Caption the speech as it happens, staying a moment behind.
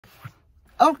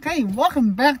Okay,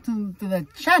 welcome back to the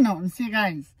channel. And see you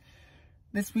guys,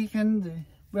 this weekend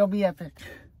will be epic.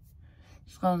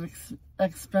 Just gotta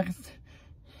expect.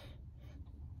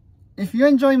 If you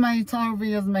enjoy my Tahoe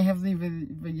videos, my Heavenly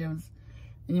videos,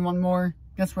 and you want more,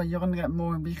 guess what? You're gonna get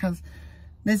more, because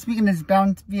this weekend is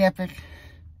bound to be epic.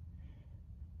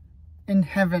 In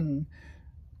heaven,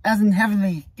 as in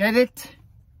heavenly, get it?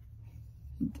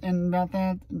 And about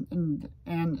that,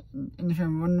 and if you're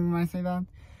wondering why I say that,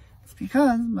 it's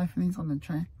because my family's on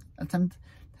the attempt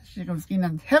to go skiing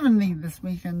at Heavenly this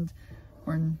weekend.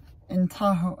 We're in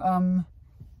Tahoe.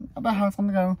 About how it's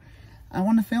gonna go. I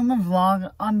want to film a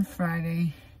vlog on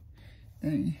Friday.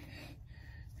 And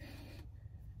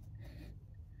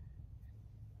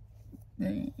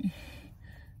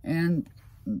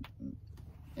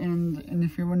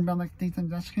if you're wondering about like daytime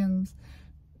dash cams,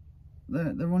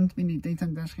 there won't be any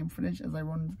daytime dash cam footage, as I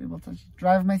won't be able to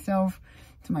drive myself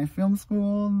to my film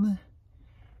school.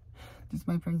 Just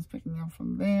my parents picking me up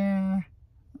from there.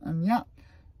 And yeah,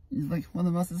 it's like one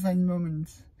of the most exciting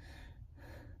moments.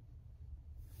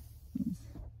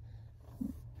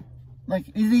 Like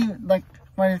easy, like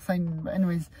quite exciting. But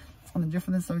anyways, that's gonna do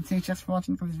for this. So say thanks for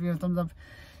watching. Give this video a thumbs up.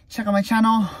 Check out my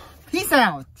channel. Peace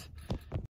out.